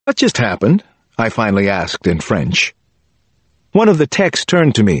What just happened? I finally asked in French. One of the techs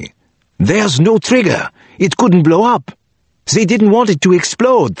turned to me. There's no trigger. It couldn't blow up. They didn't want it to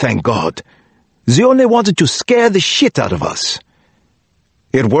explode, thank God. They only wanted to scare the shit out of us.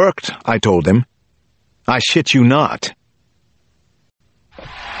 It worked, I told him. I shit you not.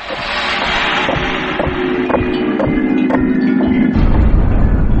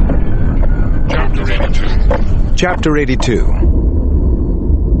 Chapter 82.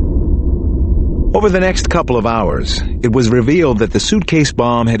 Over the next couple of hours, it was revealed that the suitcase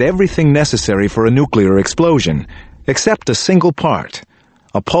bomb had everything necessary for a nuclear explosion, except a single part,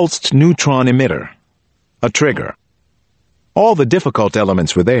 a pulsed neutron emitter, a trigger. All the difficult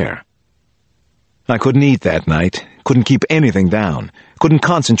elements were there. I couldn't eat that night, couldn't keep anything down, couldn't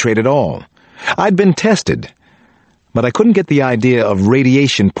concentrate at all. I'd been tested, but I couldn't get the idea of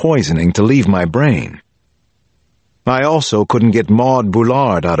radiation poisoning to leave my brain. I also couldn't get Maud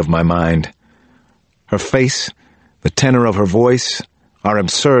Boulard out of my mind. Her face, the tenor of her voice, our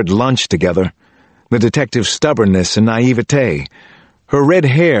absurd lunch together, the detective's stubbornness and naivete, her red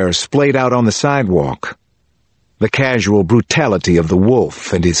hair splayed out on the sidewalk, the casual brutality of the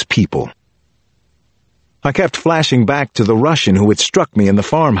wolf and his people. I kept flashing back to the Russian who had struck me in the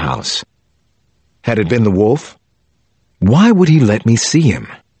farmhouse. Had it been the wolf? Why would he let me see him?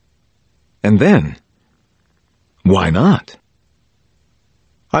 And then, why not?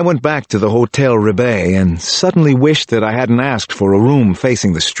 I went back to the Hotel Rebet and suddenly wished that I hadn't asked for a room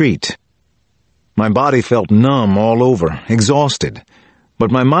facing the street. My body felt numb all over, exhausted, but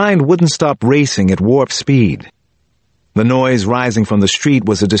my mind wouldn't stop racing at warp speed. The noise rising from the street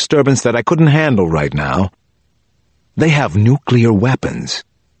was a disturbance that I couldn't handle right now. They have nuclear weapons.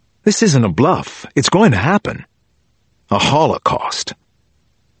 This isn't a bluff. It's going to happen. A holocaust.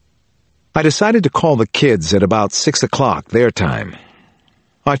 I decided to call the kids at about 6 o'clock their time.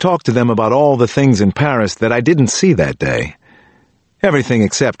 I talked to them about all the things in Paris that I didn't see that day. Everything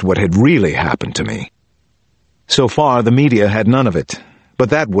except what had really happened to me. So far, the media had none of it,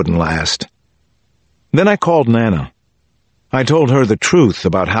 but that wouldn't last. Then I called Nana. I told her the truth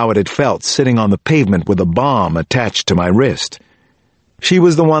about how it had felt sitting on the pavement with a bomb attached to my wrist. She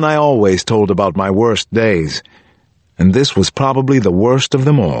was the one I always told about my worst days, and this was probably the worst of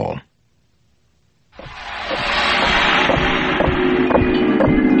them all.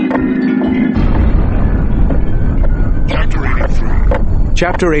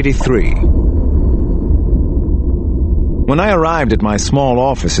 Chapter 83. When I arrived at my small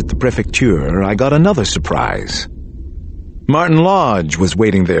office at the Prefecture, I got another surprise. Martin Lodge was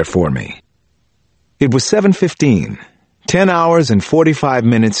waiting there for me. It was 7:15, 10 hours and 45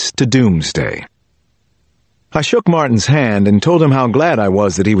 minutes to doomsday. I shook Martin's hand and told him how glad I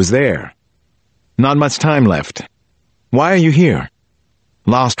was that he was there. Not much time left. Why are you here?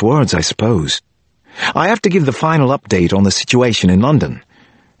 Last words, I suppose. I have to give the final update on the situation in London,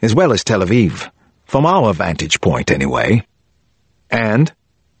 as well as Tel Aviv, from our vantage point anyway. And?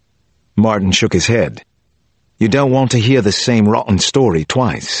 Martin shook his head. You don't want to hear the same rotten story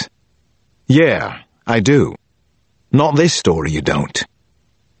twice. Yeah, I do. Not this story, you don't.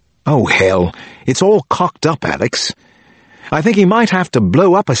 Oh, hell, it's all cocked up, Alex. I think he might have to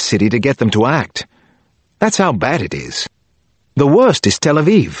blow up a city to get them to act. That's how bad it is. The worst is Tel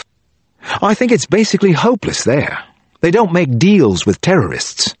Aviv. I think it's basically hopeless there. They don't make deals with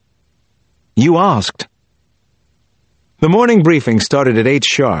terrorists. You asked. The morning briefing started at 8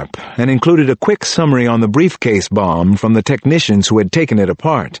 sharp and included a quick summary on the briefcase bomb from the technicians who had taken it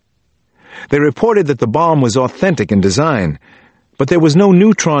apart. They reported that the bomb was authentic in design, but there was no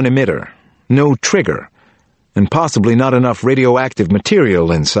neutron emitter, no trigger, and possibly not enough radioactive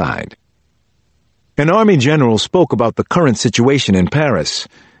material inside. An army general spoke about the current situation in Paris.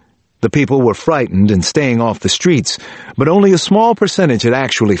 The people were frightened and staying off the streets, but only a small percentage had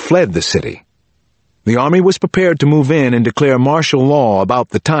actually fled the city. The army was prepared to move in and declare martial law about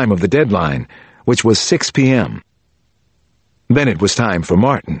the time of the deadline, which was 6 p.m. Then it was time for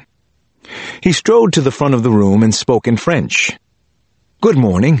Martin. He strode to the front of the room and spoke in French. Good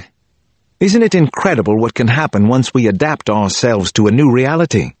morning. Isn't it incredible what can happen once we adapt ourselves to a new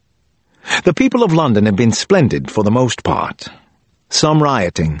reality? The people of London have been splendid for the most part. Some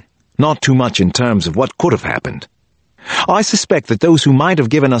rioting, not too much in terms of what could have happened. I suspect that those who might have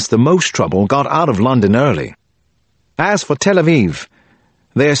given us the most trouble got out of London early. As for Tel Aviv,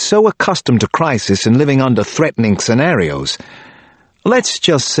 they are so accustomed to crisis and living under threatening scenarios. Let's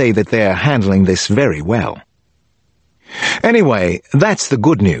just say that they are handling this very well. Anyway, that's the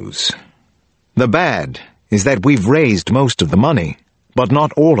good news. The bad is that we've raised most of the money, but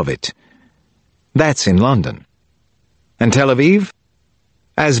not all of it. That's in London. And Tel Aviv?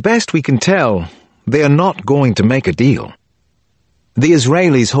 As best we can tell, they are not going to make a deal. The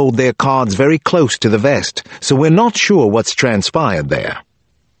Israelis hold their cards very close to the vest, so we're not sure what's transpired there.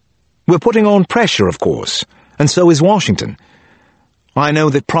 We're putting on pressure, of course, and so is Washington. I know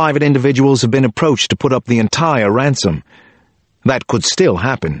that private individuals have been approached to put up the entire ransom. That could still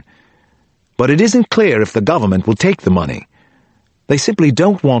happen. But it isn't clear if the government will take the money. They simply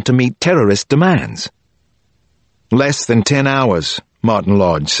don't want to meet terrorist demands. Less than 10 hours, Martin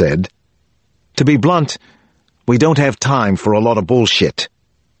Lodge said. To be blunt, we don't have time for a lot of bullshit.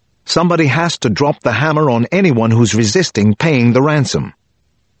 Somebody has to drop the hammer on anyone who's resisting paying the ransom.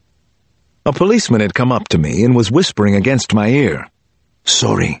 A policeman had come up to me and was whispering against my ear.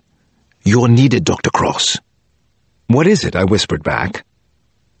 "Sorry, you're needed, Dr. Cross." "What is it?" I whispered back.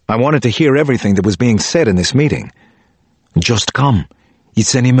 I wanted to hear everything that was being said in this meeting. "Just come.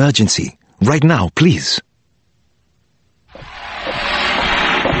 It's an emergency. Right now, please."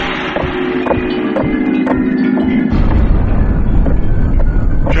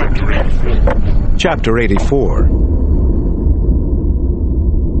 Chapter 84.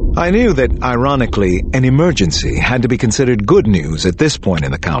 I knew that, ironically, an emergency had to be considered good news at this point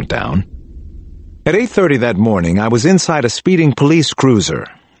in the countdown. At 8:30 that morning, I was inside a speeding police cruiser,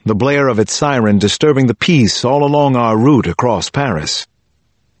 the blare of its siren disturbing the peace all along our route across Paris.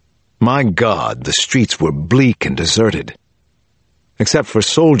 My God, the streets were bleak and deserted. Except for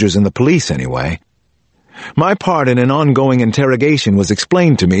soldiers and the police, anyway. My part in an ongoing interrogation was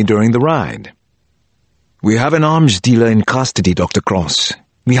explained to me during the ride. "We have an arms dealer in custody, Dr. Cross.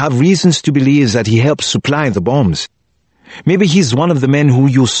 We have reasons to believe that he helps supply the bombs. Maybe he's one of the men who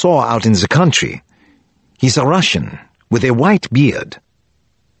you saw out in the country. He's a Russian, with a white beard."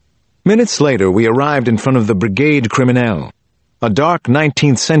 Minutes later, we arrived in front of the Brigade Criminelle, a dark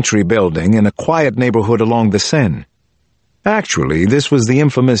 19th century building in a quiet neighborhood along the Seine. Actually, this was the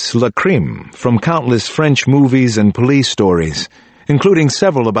infamous Le Crime from countless French movies and police stories, including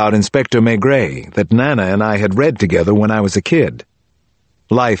several about Inspector Maigret that Nana and I had read together when I was a kid.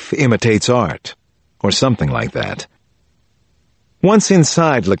 Life imitates art, or something like that. Once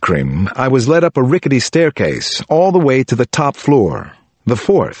inside Le Crime, I was led up a rickety staircase all the way to the top floor, the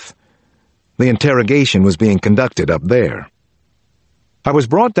 4th. The interrogation was being conducted up there. I was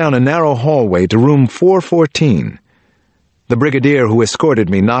brought down a narrow hallway to room 414. The brigadier who escorted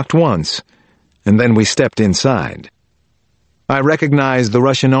me knocked once, and then we stepped inside. I recognized the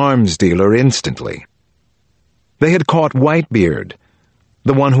Russian arms dealer instantly. They had caught Whitebeard,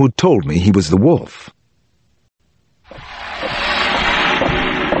 the one who'd told me he was the wolf.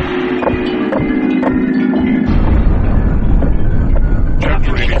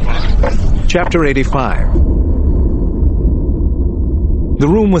 Chapter 85. The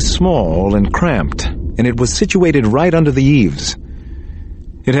room was small and cramped, and it was situated right under the eaves.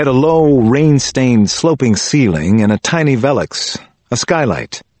 It had a low, rain-stained, sloping ceiling and a tiny velux, a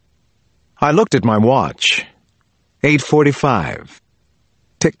skylight. I looked at my watch. 8:45.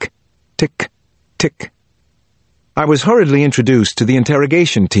 Tick, tick, tick. I was hurriedly introduced to the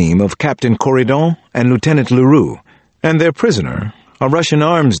interrogation team of Captain Corridon and Lieutenant Leroux, and their prisoner, a Russian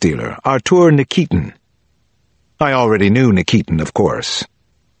arms dealer, Artur Nikitin. I already knew Nikitin, of course.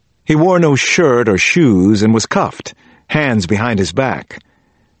 He wore no shirt or shoes and was cuffed, hands behind his back.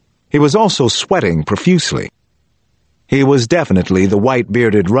 He was also sweating profusely. He was definitely the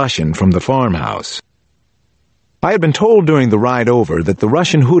white-bearded Russian from the farmhouse. I had been told during the ride over that the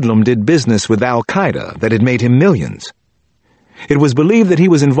Russian hoodlum did business with Al-Qaeda that had made him millions. It was believed that he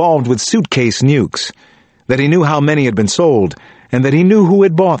was involved with suitcase nukes, that he knew how many had been sold, and that he knew who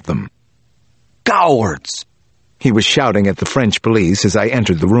had bought them. "Cowards!" he was shouting at the French police as I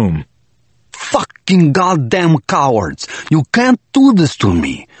entered the room. "Fucking goddamn cowards! You can't do this to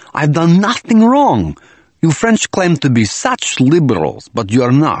me! I've done nothing wrong! You French claim to be such liberals, but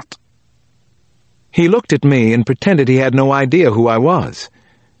you're not." He looked at me and pretended he had no idea who I was.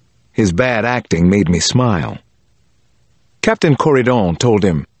 His bad acting made me smile. Captain Corridon told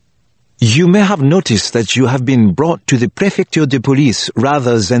him, "You may have noticed that you have been brought to the Préfecture de Police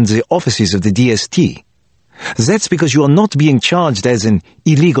rather than the offices of the DST. That's because you are not being charged as an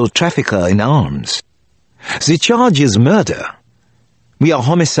illegal trafficker in arms. The charge is murder. We are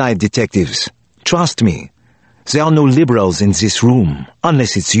homicide detectives. Trust me. There are no liberals in this room,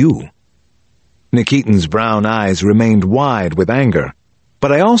 unless it's you." Nikitin's brown eyes remained wide with anger,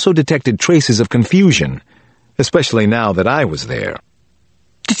 but I also detected traces of confusion, especially now that I was there.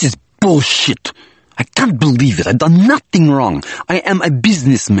 "This is bullshit. I can't believe it. I've done nothing wrong. I am a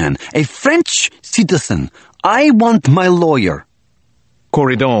businessman, a French citizen. I want my lawyer."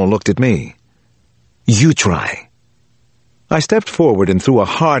 Corridon looked at me. "You try." I stepped forward and threw a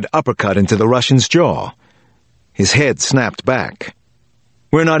hard uppercut into the Russian's jaw. His head snapped back.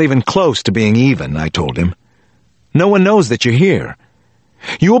 "We're not even close to being even," I told him. "No one knows that you're here.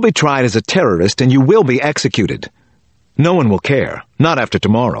 You will be tried as a terrorist and you will be executed. No one will care, not after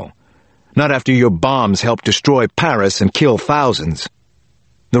tomorrow. Not after your bombs help destroy Paris and kill thousands."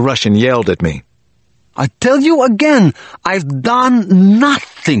 The Russian yelled at me. I tell you again, I've done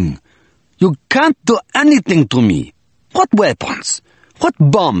nothing. You can't do anything to me. What weapons? What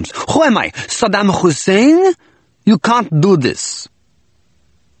bombs? Who am I, Saddam Hussein? You can't do this.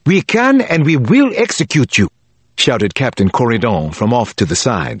 "We can and we will execute you," shouted Captain Corridon from off to the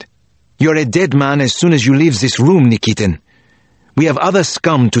side. "You're a dead man as soon as you leave this room, Nikitin. We have other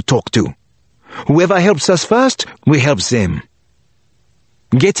scum to talk to. Whoever helps us first, we help them."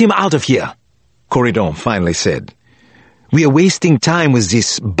 "Get him out of here," Corridon finally said. "We are wasting time with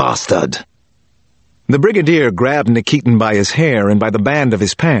this bastard." The brigadier grabbed Nikitin by his hair and by the band of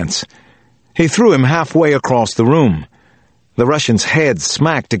his pants. He threw him halfway across the room. The Russian's head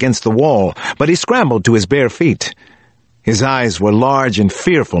smacked against the wall, but he scrambled to his bare feet. His eyes were large and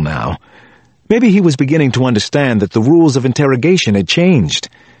fearful now. Maybe he was beginning to understand that the rules of interrogation had changed.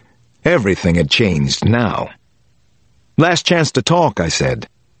 Everything had changed now. "Last chance to talk," I said.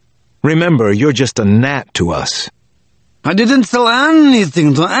 "Remember, you're just a gnat to us." I didn't sell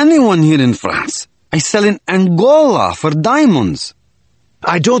anything to anyone here in France. I sell in Angola for diamonds.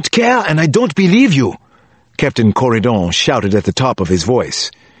 "I don't care and I don't believe you," Captain Corridon shouted at the top of his voice.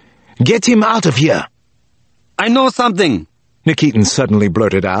 "Get him out of here." I know something, Nikitin suddenly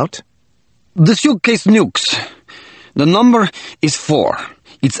blurted out. The suitcase nukes. The number is 4.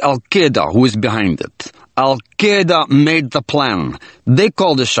 It's Al-Qaeda who is behind it. Al-Qaeda made the plan. They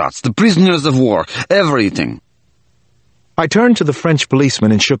call the shots, the prisoners of war, everything. I turned to the French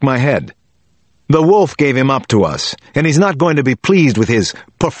policeman and shook my head. The wolf gave him up to us, and he's not going to be pleased with his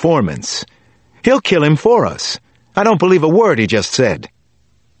performance. He'll kill him for us. I don't believe a word he just said.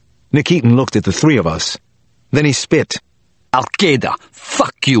 Nikitin looked at the three of us. Then he spit. Al-Qaeda,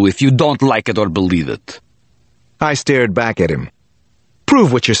 fuck you if you don't like it or believe it. I stared back at him.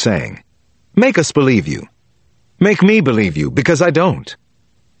 Prove what you're saying. Make us believe you. Make me believe you, because I don't.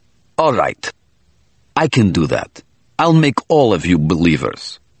 All right. I can do that. I'll make all of you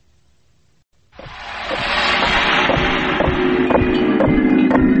believers.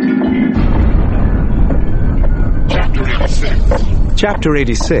 Chapter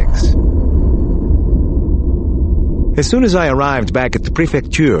 86. As soon as I arrived back at the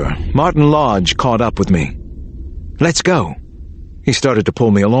prefecture, Martin Lodge caught up with me. "Let's go." He started to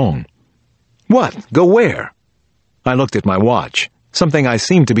pull me along. "What? Go where?" I looked at my watch, something I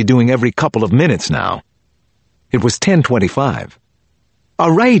seemed to be doing every couple of minutes now. It was 10:25.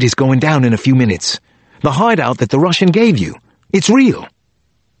 "A raid is going down in a few minutes. The hideout that the Russian gave you. It's real."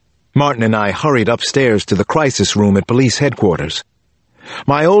 Martin and I hurried upstairs to the crisis room at police headquarters.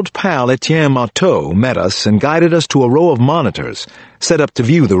 My old pal Etienne Marteau met us and guided us to a row of monitors set up to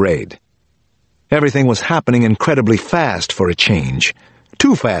view the raid. Everything was happening incredibly fast for a change.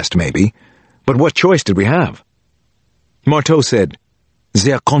 Too fast, maybe, but what choice did we have? Marteau said,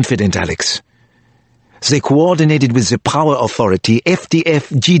 "They're confident, Alex. They coordinated with the power authority, FDF,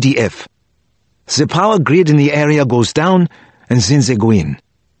 GDF. The power grid in the area goes down, and then they go in."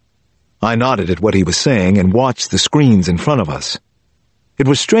 I nodded at what he was saying and watched the screens in front of us. It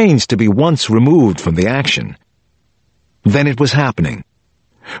was strange to be once removed from the action. Then it was happening.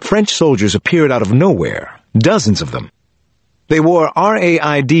 French soldiers appeared out of nowhere, dozens of them. They wore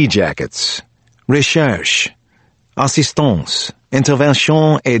RAID jackets, Recherche, Assistance,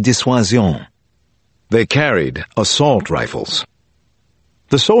 Intervention et Dissuasion. They carried assault rifles.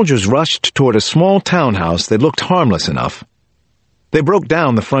 The soldiers rushed toward a small townhouse that looked harmless enough. They broke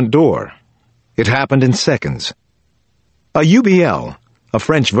down the front door. It happened in seconds. A UBL, a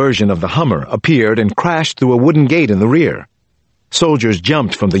French version of the Hummer, appeared and crashed through a wooden gate in the rear. Soldiers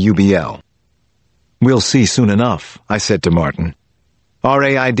jumped from the UBL. "We'll see soon enough," I said to Martin.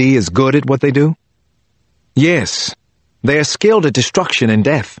 "RAID is good at what they do?" "Yes. They are skilled at destruction and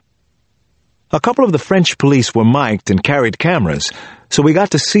death." A couple of the French police were mic'd and carried cameras, so we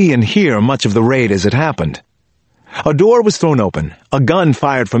got to see and hear much of the raid as it happened. A door was thrown open, a gun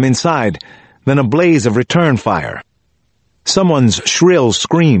fired from inside, then a blaze of return fire. Someone's shrill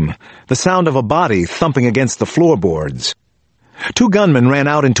scream, the sound of a body thumping against the floorboards. 2 gunmen ran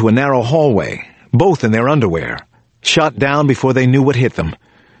out into a narrow hallway, both in their underwear, shot down before they knew what hit them.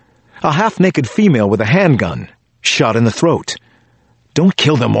 A half-naked female with a handgun, shot in the throat. "Don't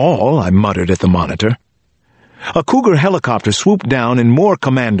kill them all," I muttered at the monitor. A Cougar helicopter swooped down and more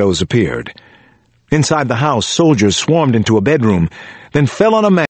commandos appeared. Inside the house, soldiers swarmed into a bedroom, then fell on a man